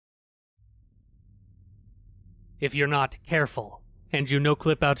if you're not careful, and you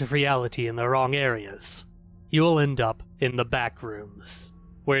no-clip out of reality in the wrong areas, you'll end up in the backrooms,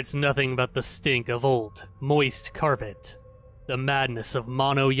 where it's nothing but the stink of old, moist carpet, the madness of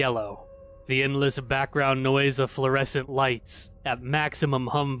mono yellow, the endless background noise of fluorescent lights at maximum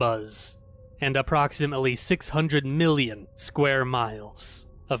hum buzz, and approximately 600 million square miles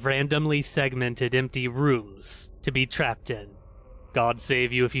of randomly segmented empty rooms to be trapped in. God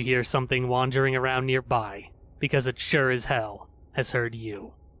save you if you hear something wandering around nearby, because it sure as hell has heard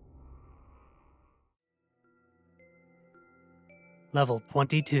you. Level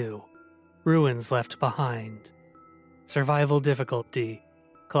 22. Ruins Left Behind. Survival Difficulty,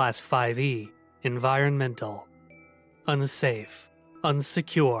 Class 5E, Environmental. Unsafe,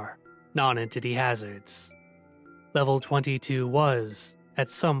 unsecure, non-entity hazards. Level 22 was, at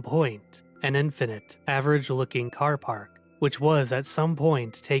some point, an infinite, average-looking car park, which was at some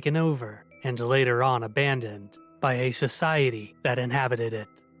point taken over, and later on abandoned, by a society that inhabited it.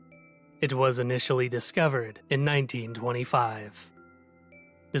 It was initially discovered in 1925.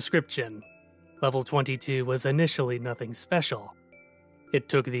 Description: Level 22 was initially nothing special. It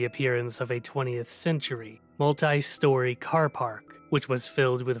took the appearance of a 20th century, multi-story car park, which was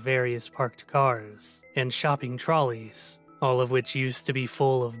filled with various parked cars and shopping trolleys, all of which used to be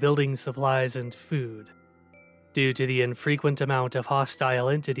full of building supplies and food. Due to the infrequent amount of hostile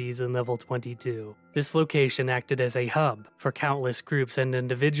entities in Level 22, this location acted as a hub for countless groups and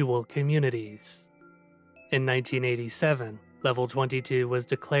individual communities. In 1987, Level 22 was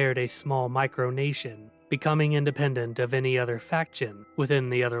declared a small micronation, becoming independent of any other faction within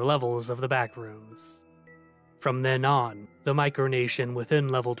the other levels of the Backrooms. From then on, the micronation within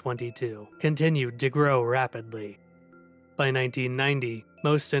Level 22 continued to grow rapidly. By 1990,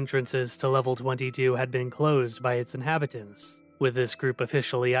 most entrances to Level 22 had been closed by its inhabitants, with this group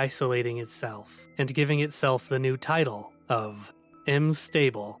officially isolating itself and giving itself the new title of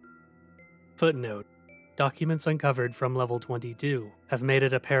M-Stable. Footnote: Documents uncovered from Level 22 have made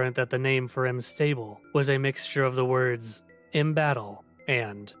it apparent that the name for M-Stable was a mixture of the words M-Battle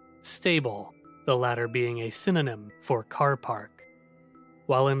and Stable, the latter being a synonym for car park.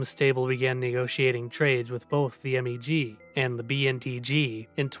 While M-Stable began negotiating trades with both the MEG and the BNTG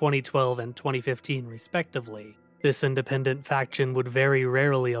in 2012 and 2015 respectively, this independent faction would very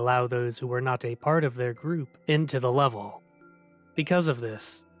rarely allow those who were not a part of their group into the level. Because of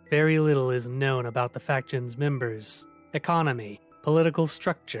this, very little is known about the faction's members, economy, political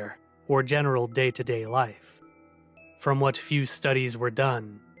structure, or general day-to-day life. From what few studies were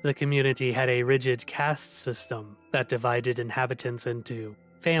done, the community had a rigid caste system that divided inhabitants into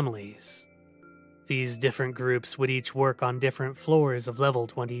families. These different groups would each work on different floors of Level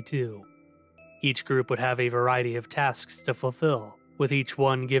 22. Each group would have a variety of tasks to fulfill, with each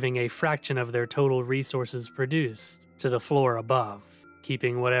one giving a fraction of their total resources produced to the floor above,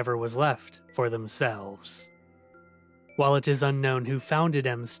 keeping whatever was left for themselves. While it is unknown who founded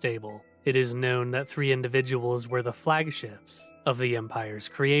M-Stable, it is known that 3 individuals were the flagships of the Empire's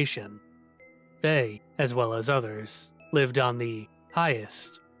creation. They, as well as others, lived on the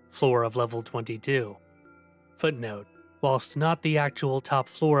highest floor of Level 22. Footnote: Whilst not the actual top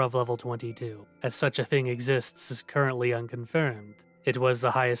floor of Level 22, as such a thing exists is currently unconfirmed, it was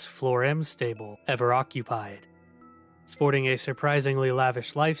the highest floor M-Stable ever occupied. Sporting a surprisingly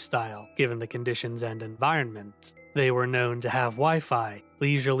lavish lifestyle given the conditions and environment, they were known to have Wi-Fi,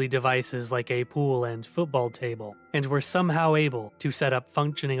 leisurely devices like a pool and football table, and were somehow able to set up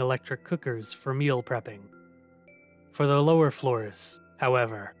functioning electric cookers for meal prepping. For the lower floors,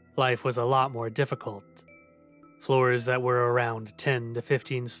 however, life was a lot more difficult. Floors that were around 10 to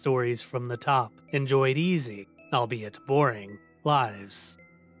 15 stories from the top enjoyed easy, albeit boring, lives.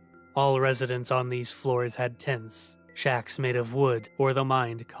 All residents on these floors had tents, shacks made of wood or the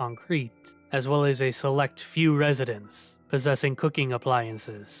mined concrete, as well as a select few residents possessing cooking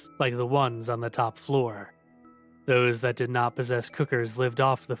appliances like the ones on the top floor. Those that did not possess cookers lived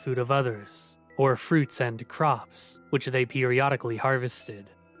off the food of others, or fruits and crops, which they periodically harvested.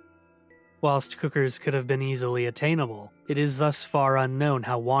 Whilst cookers could have been easily attainable, it is thus far unknown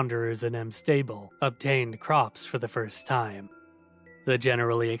how wanderers in M-Stable obtained crops for the first time. The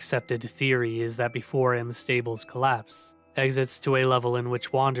generally accepted theory is that before M-Stable's collapse, exits to a level in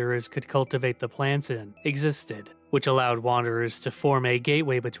which wanderers could cultivate the plants in existed, which allowed wanderers to form a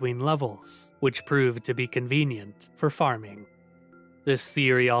gateway between levels, which proved to be convenient for farming. This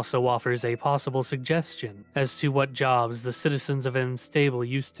theory also offers a possible suggestion as to what jobs the citizens of M-Stable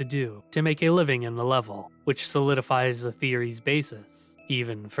used to do to make a living in the level, which solidifies the theory's basis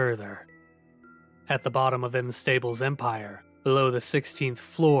even further. At the bottom of M-Stable's empire, below the 16th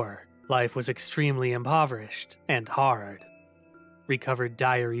floor, life was extremely impoverished and hard. Recovered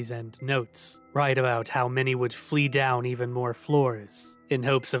diaries and notes write about how many would flee down even more floors in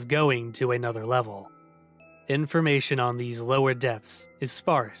hopes of going to another level. Information on these lower depths is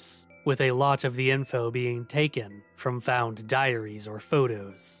sparse, with a lot of the info being taken from found diaries or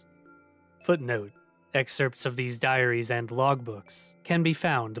photos. Footnote: excerpts of these diaries and logbooks can be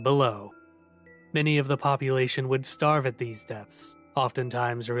found below. Many of the population would starve at these depths,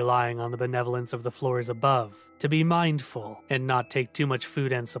 oftentimes relying on the benevolence of the floors above to be mindful and not take too much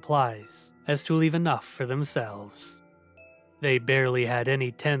food and supplies, as to leave enough for themselves. They barely had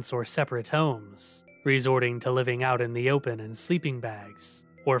any tents or separate homes, resorting to living out in the open in sleeping bags,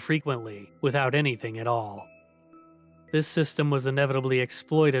 or frequently without anything at all. This system was inevitably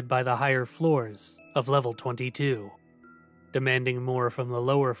exploited by the higher floors of level 22, demanding more from the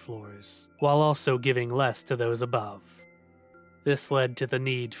lower floors, while also giving less to those above. This led to the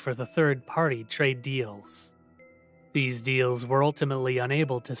need for the third-party trade deals. These deals were ultimately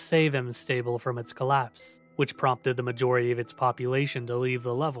unable to save M-Stable from its collapse, which prompted the majority of its population to leave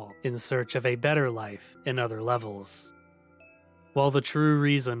the level in search of a better life in other levels. While the true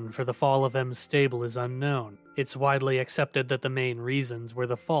reason for the fall of M-Stable is unknown, it's widely accepted that the main reasons were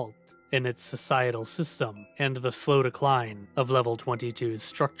the fault in its societal system and the slow decline of Level 22's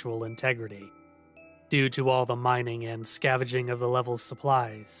structural integrity. Due to all the mining and scavenging of the level's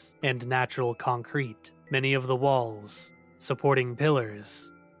supplies and natural concrete, many of the walls, supporting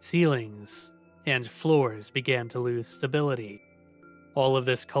pillars, ceilings, and floors began to lose stability. All of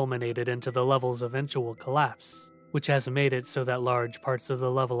this culminated into the level's eventual collapse, which has made it so that large parts of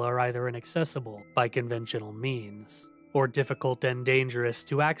the level are either inaccessible by conventional means, or difficult and dangerous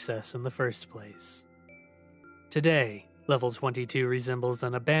to access in the first place. Today, Level 22 resembles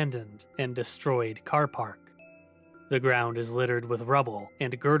an abandoned and destroyed car park. The ground is littered with rubble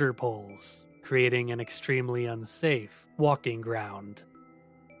and girder poles, creating an extremely unsafe walking ground.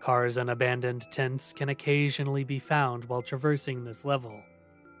 Cars and abandoned tents can occasionally be found while traversing this level.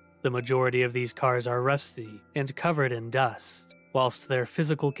 The majority of these cars are rusty and covered in dust, whilst their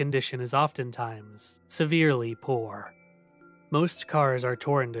physical condition is oftentimes severely poor. Most cars are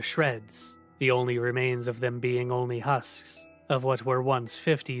torn to shreds, the only remains of them being only husks of what were once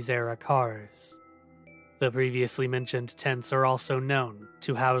 50s-era cars. The previously mentioned tents are also known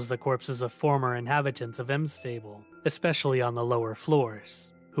to house the corpses of former inhabitants of M-Stable, especially on the lower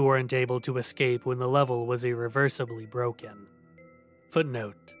floors, who weren't able to escape when the level was irreversibly broken.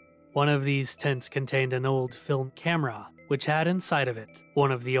 Footnote: one of these tents contained an old film camera, which had inside of it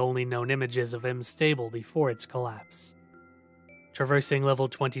one of the only known images of M-Stable before its collapse. Traversing level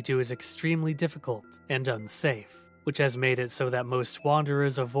 22 is extremely difficult and unsafe, which has made it so that most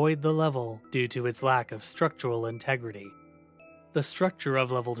wanderers avoid the level due to its lack of structural integrity. The structure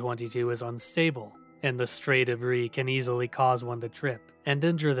of level 22 is unstable, and the stray debris can easily cause one to trip and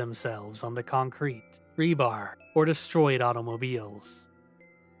injure themselves on the concrete, rebar, or destroyed automobiles.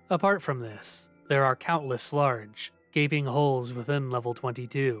 Apart from this, there are countless large, gaping holes within level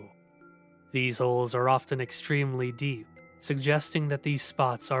 22. These holes are often extremely deep, suggesting that these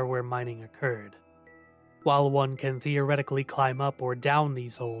spots are where mining occurred. While one can theoretically climb up or down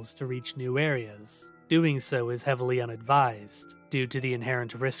these holes to reach new areas, doing so is heavily unadvised due to the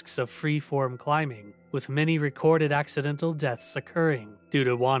inherent risks of free-form climbing, with many recorded accidental deaths occurring due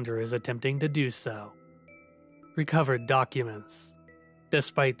to wanderers attempting to do so. Recovered documents.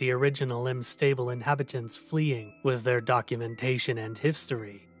 Despite the original M-Stable inhabitants fleeing with their documentation and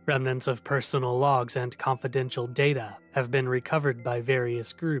history, remnants of personal logs and confidential data have been recovered by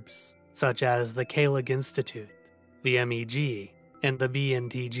various groups, such as the Kalig Institute, the MEG, and the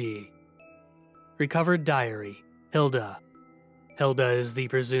BNTG. Recovered diary, Hilda. Hilda is the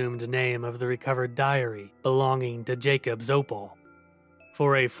presumed name of the recovered diary belonging to Jacob's Opal.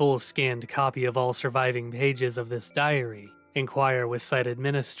 For a full scanned copy of all surviving pages of this diary, inquire with site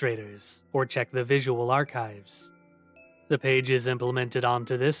administrators or check the visual archives. The pages implemented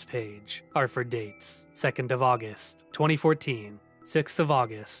onto this page are for dates 2nd of August, 2014, 6th of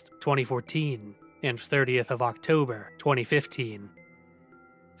August, 2014, and 30th of October, 2015.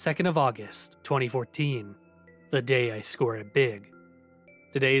 2nd of August, 2014, the day I score it big.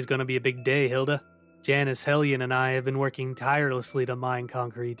 Today's gonna be a big day, Hilda. Janice, Hellion, and I have been working tirelessly to mine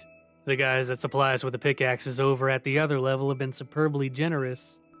concrete. The guys that supply us with the pickaxes over at the other level have been superbly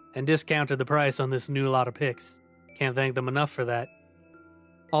generous and discounted the price on this new lot of picks. Can't thank them enough for that.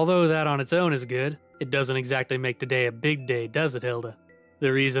 Although that on its own is good, it doesn't exactly make today a big day, does it, Hilda?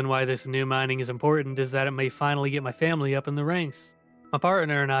 The reason why this new mining is important is that it may finally get my family up in the ranks. My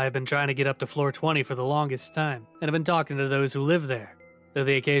partner and I have been trying to get up to floor 20 for the longest time, and have been talking to those who live there. though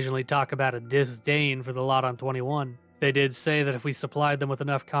they occasionally talk about a disdain for the lot on 21. They did say that if we supplied them with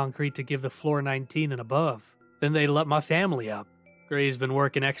enough concrete to give the floor 19 and above, then they'd let my family up. Gray's been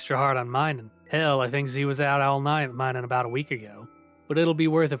working extra hard on mining. Hell, I think Z was out all night mining about a week ago. But it'll be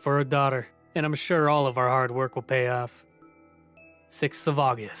worth it for her daughter, and I'm sure all of our hard work will pay off. 6th of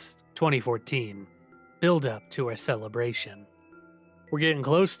August, 2014. Build up to our celebration. We're getting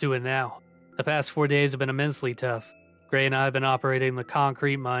close to it now. The past 4 days have been immensely tough. Gray and I have been operating the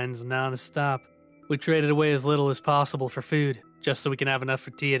concrete mines non-stop. We traded away as little as possible for food, just so we can have enough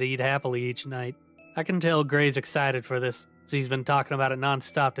for Tia to eat happily each night. I can tell Gray's excited for this, as he's been talking about it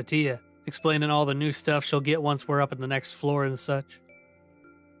non-stop to Tia, explaining all the new stuff she'll get once we're up in the next floor and such.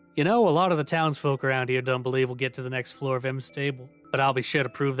 You know, a lot of the townsfolk around here don't believe we'll get to the next floor of M's stable, but I'll be sure to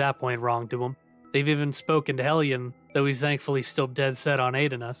prove that point wrong to them. They've even spoken to Hellion, though he's thankfully still dead set on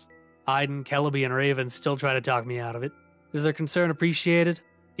aiding us. Iden, Kellaby, and Raven still try to talk me out of it. Is their concern appreciated?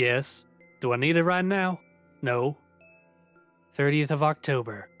 Yes. Do I need it right now? No. 30th of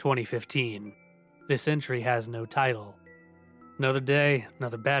October, 2015. This entry has no title. Another day,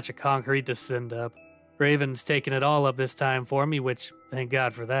 another batch of concrete to send up. Raven's taking it all up this time for me, which, thank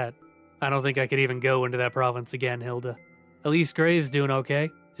God for that. I don't think I could even go into that province again, Hilda. At least Gray's doing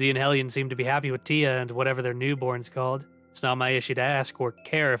okay. Z and Hellion seem to be happy with Tia and whatever their newborn's called. It's not my issue to ask or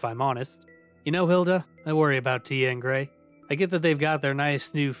care if I'm honest. You know, Hilda, I worry about Tia and Gray. I get that they've got their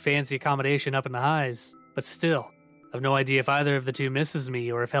nice new fancy accommodation up in the highs, but still, I've no idea if either of the two misses me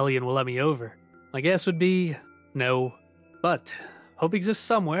or if Hellion will let me over. My guess would be no, but hope exists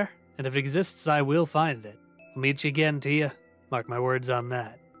somewhere, and if it exists, I will find it. I'll meet you again, Tia. Mark my words on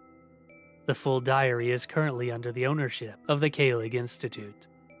that. The full diary is currently under the ownership of the Kalig Institute.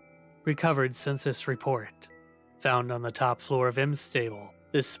 Recovered census report. Found on the top floor of M's stable.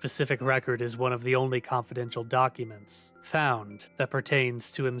 This specific record is one of the only confidential documents found that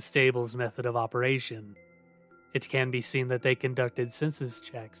pertains to M's stable's method of operation. It can be seen that they conducted census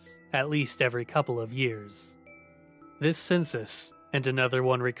checks at least every couple of years. This census, and another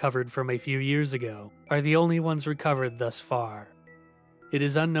one recovered from a few years ago, are the only ones recovered thus far. It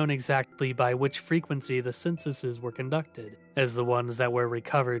is unknown exactly by which frequency the censuses were conducted, as the ones that were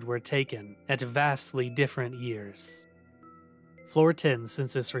recovered were taken at vastly different years. Floor 10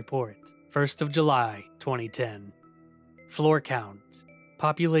 Census Report, 1st of July, 2010. Floor count,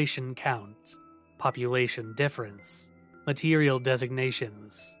 population count, population difference, material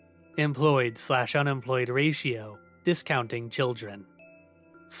designations, employed/unemployed ratio, discounting children.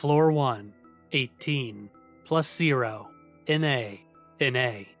 Floor 1, 18, plus 0, NA,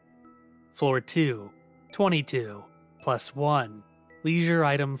 NA. Floor 2, 22, plus 1, leisure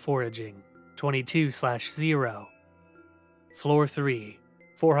item foraging, 22/0. Floor 3,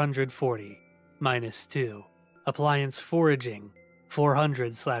 440, minus 2, appliance foraging,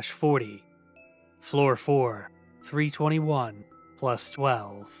 400/40. Floor 4, 321, plus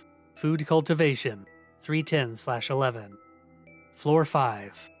 12, food cultivation, 310/11. Floor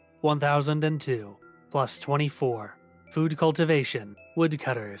 5, 1002, plus 24, food cultivation,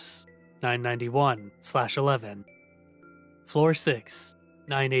 woodcutters, 991/11. Floor 6,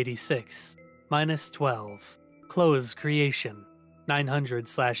 986, minus 12, clothes creation,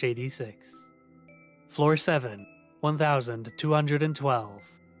 900/86. Floor 7,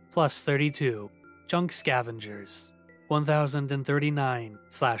 1212, plus 32, junk scavengers,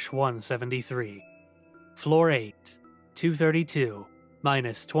 1039/173. Floor 8, 232,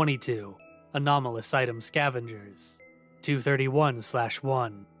 minus 22, anomalous item scavengers,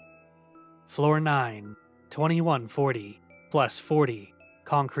 231/1. Floor 9, 2140, plus 40,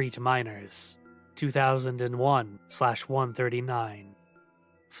 concrete miners, 2001/139.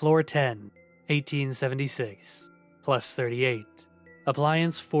 Floor 10, 1876, plus 38,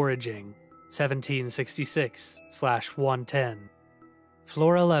 appliance foraging, 1766/110.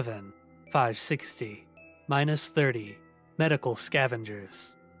 Floor 11, 560, minus 30, medical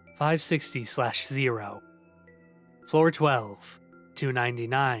scavengers, 560/0. Floor 12,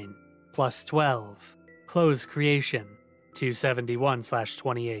 299, plus 12, clothes creation,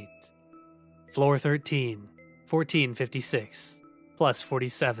 271/28. Floor 13, 1456, plus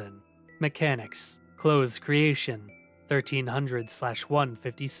 47, mechanics, clothes creation,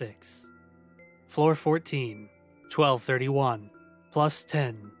 1300/156. Floor 14, 1231, plus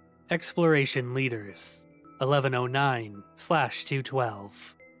 10, exploration leaders,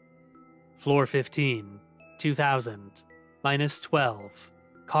 1109/212. Floor 15, 2000, minus 12,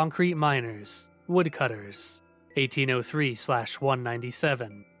 concrete miners, woodcutters,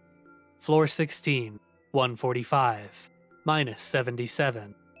 1803/197. Floor 16, 145, minus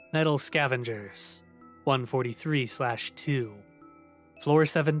 77, metal scavengers, 143/2. Floor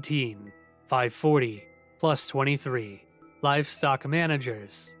 17, 540, plus 23. Livestock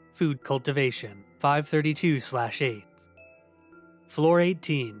Managers, Food Cultivation, 532/8. Floor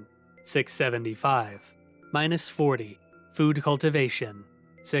 18, 675, minus 40. Food Cultivation,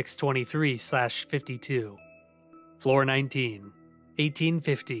 623/52. Floor 19,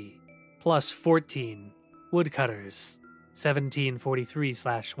 1850, plus 14. Woodcutters,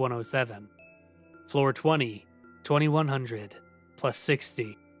 1743/107. Floor 20, 2100, plus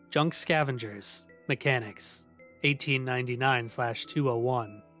 60. Junk Scavengers, Mechanics,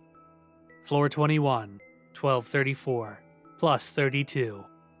 1899/201. Floor 21, 1234, plus 32.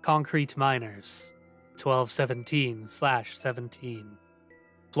 Concrete Miners, 1217/17.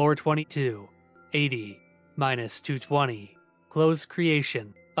 Floor 22, 80, minus 220. Clothes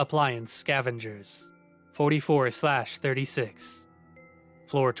Creation, Appliance Scavengers, 44/36.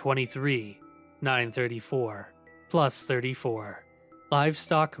 Floor 23, 934, plus 34.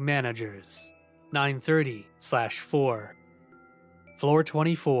 Livestock Managers, 930/4. Floor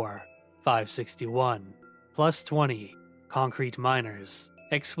 24, 561, plus 20. Concrete Miners,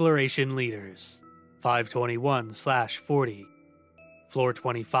 Exploration Leaders, 521/40. Floor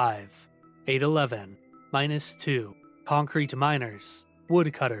 25, 811, minus 2. Concrete Miners,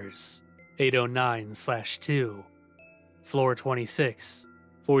 Woodcutters, 809/2. Floor 26,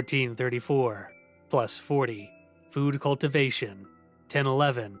 1434, plus 40. Food Cultivation,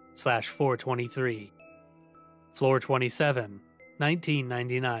 1011/423. Floor 27,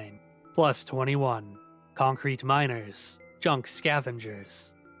 1999, plus 21. Concrete Miners, Junk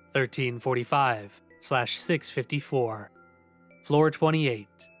Scavengers, 1345/654. Floor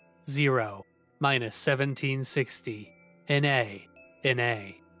 28, 0, minus 1760. NA.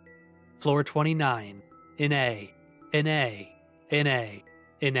 Floor 29, NA.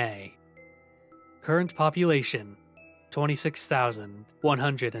 Current population,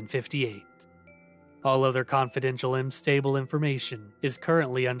 26,158. All other confidential M-Stable information is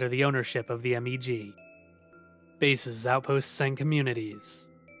currently under the ownership of the MEG. Bases, Outposts, and Communities.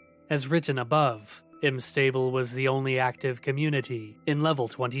 As written above, M-Stable was the only active community in Level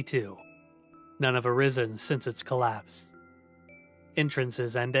 22. None have arisen since its collapse.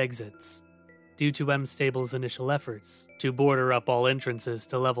 Entrances and exits. Due to M-Stable's initial efforts to border up all entrances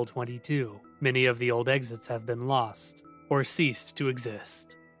to Level 22, many of the old exits have been lost or ceased to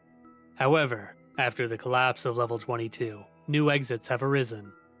exist. However, after the collapse of Level 22, new exits have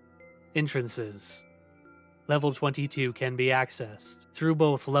arisen. Entrances. Level 22 can be accessed through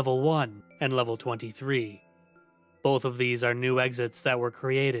both Level 1 and Level 23. Both of these are new exits that were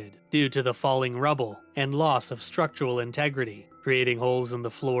created due to the falling rubble and loss of structural integrity, creating holes in the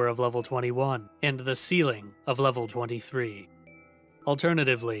floor of Level 21 and the ceiling of Level 23.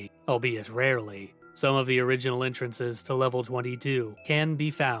 Alternatively, albeit rarely, some of the original entrances to Level 22 can be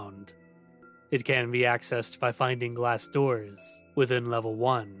found. It can be accessed by finding glass doors within Level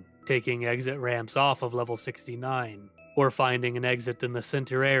 1, taking exit ramps off of Level 69, or finding an exit in the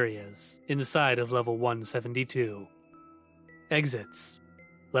center areas inside of Level 172. Exits.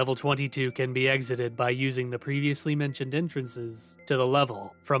 Level 22 can be exited by using the previously mentioned entrances to the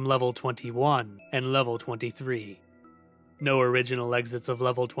level from Level 21 and Level 23. No original exits of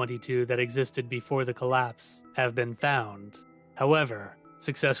Level 22 that existed before the collapse have been found. However,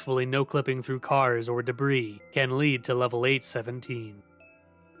 successfully no-clipping through cars or debris can lead to Level 817.